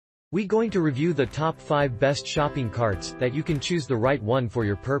We going to review the top 5 best shopping carts that you can choose the right one for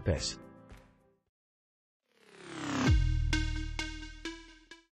your purpose.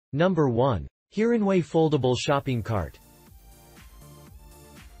 Number 1. Hiranway Foldable Shopping Cart.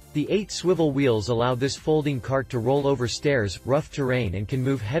 The 8 swivel wheels allow this folding cart to roll over stairs, rough terrain and can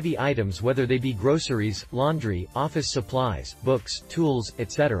move heavy items whether they be groceries, laundry, office supplies, books, tools,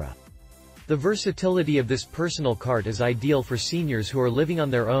 etc. The versatility of this personal cart is ideal for seniors who are living on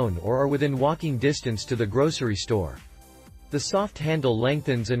their own or are within walking distance to the grocery store. The soft handle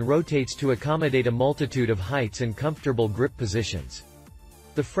lengthens and rotates to accommodate a multitude of heights and comfortable grip positions.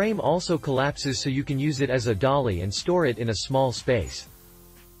 The frame also collapses so you can use it as a dolly and store it in a small space.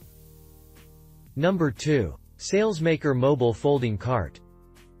 Number 2. Salesmaker Mobile Folding Cart.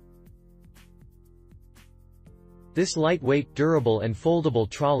 This lightweight, durable and foldable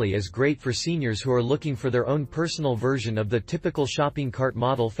trolley is great for seniors who are looking for their own personal version of the typical shopping cart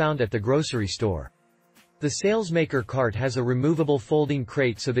model found at the grocery store. The Salesmaker cart has a removable folding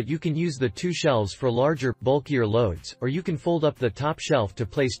crate so that you can use the 2 shelves for larger, bulkier loads, or you can fold up the top shelf to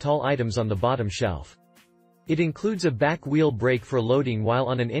place tall items on the bottom shelf. It includes a back wheel brake for loading while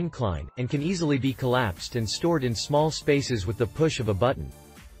on an incline, and can easily be collapsed and stored in small spaces with the push of a button.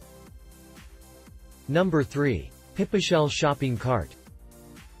 Number 3. Pipichelle Shopping Cart.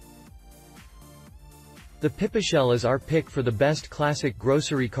 The Pipichelle is our pick for the best classic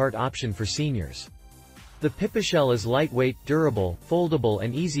grocery cart option for seniors. The Pipichelle is lightweight, durable, foldable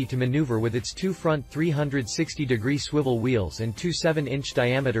and easy to maneuver with its 2 front 360-degree swivel wheels and 2 7-inch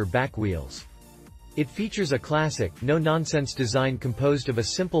diameter back wheels. It features a classic, no-nonsense design composed of a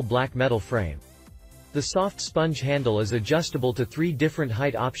simple black metal frame. The soft sponge handle is adjustable to 3 different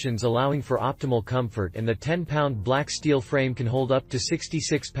height options allowing for optimal comfort, and the 10-pound black steel frame can hold up to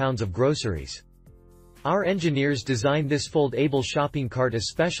 66 pounds of groceries. Our engineers designed this fold-able shopping cart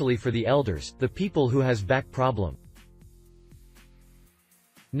especially for the elders, the people who has back problem.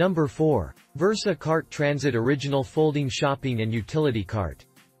 Number 4. Versa Cart Transit Original Folding Shopping and Utility Cart.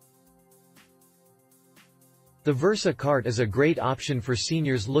 The Versa cart is a great option for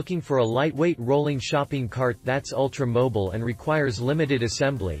seniors looking for a lightweight rolling shopping cart that's ultra-mobile and requires limited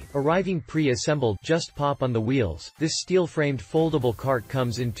assembly. Arriving pre-assembled, just pop on the wheels. This steel-framed foldable cart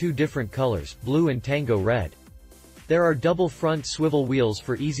comes in 2 different colors, blue and tango red. There are double front swivel wheels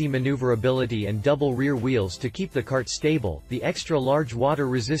for easy maneuverability and double rear wheels to keep the cart stable. The extra-large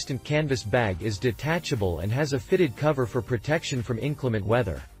water-resistant canvas bag is detachable and has a fitted cover for protection from inclement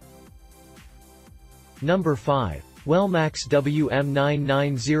weather. Number 5. Wellmax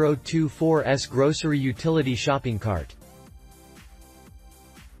WM99024S Grocery Utility Shopping Cart.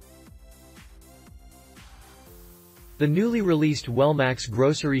 The newly released Wellmax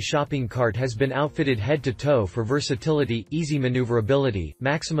Grocery Shopping Cart has been outfitted head to toe for versatility, easy maneuverability,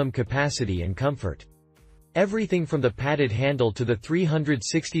 maximum capacity and comfort. Everything from the padded handle to the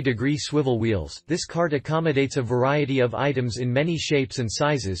 360-degree swivel wheels, this cart accommodates a variety of items in many shapes and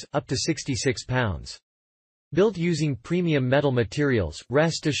sizes, up to 66 pounds. Built using premium metal materials,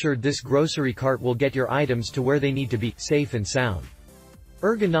 rest assured this grocery cart will get your items to where they need to be, safe and sound.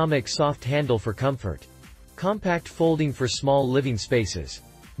 Ergonomic soft handle for comfort. Compact folding for small living spaces.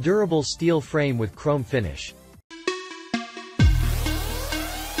 Durable steel frame with chrome finish.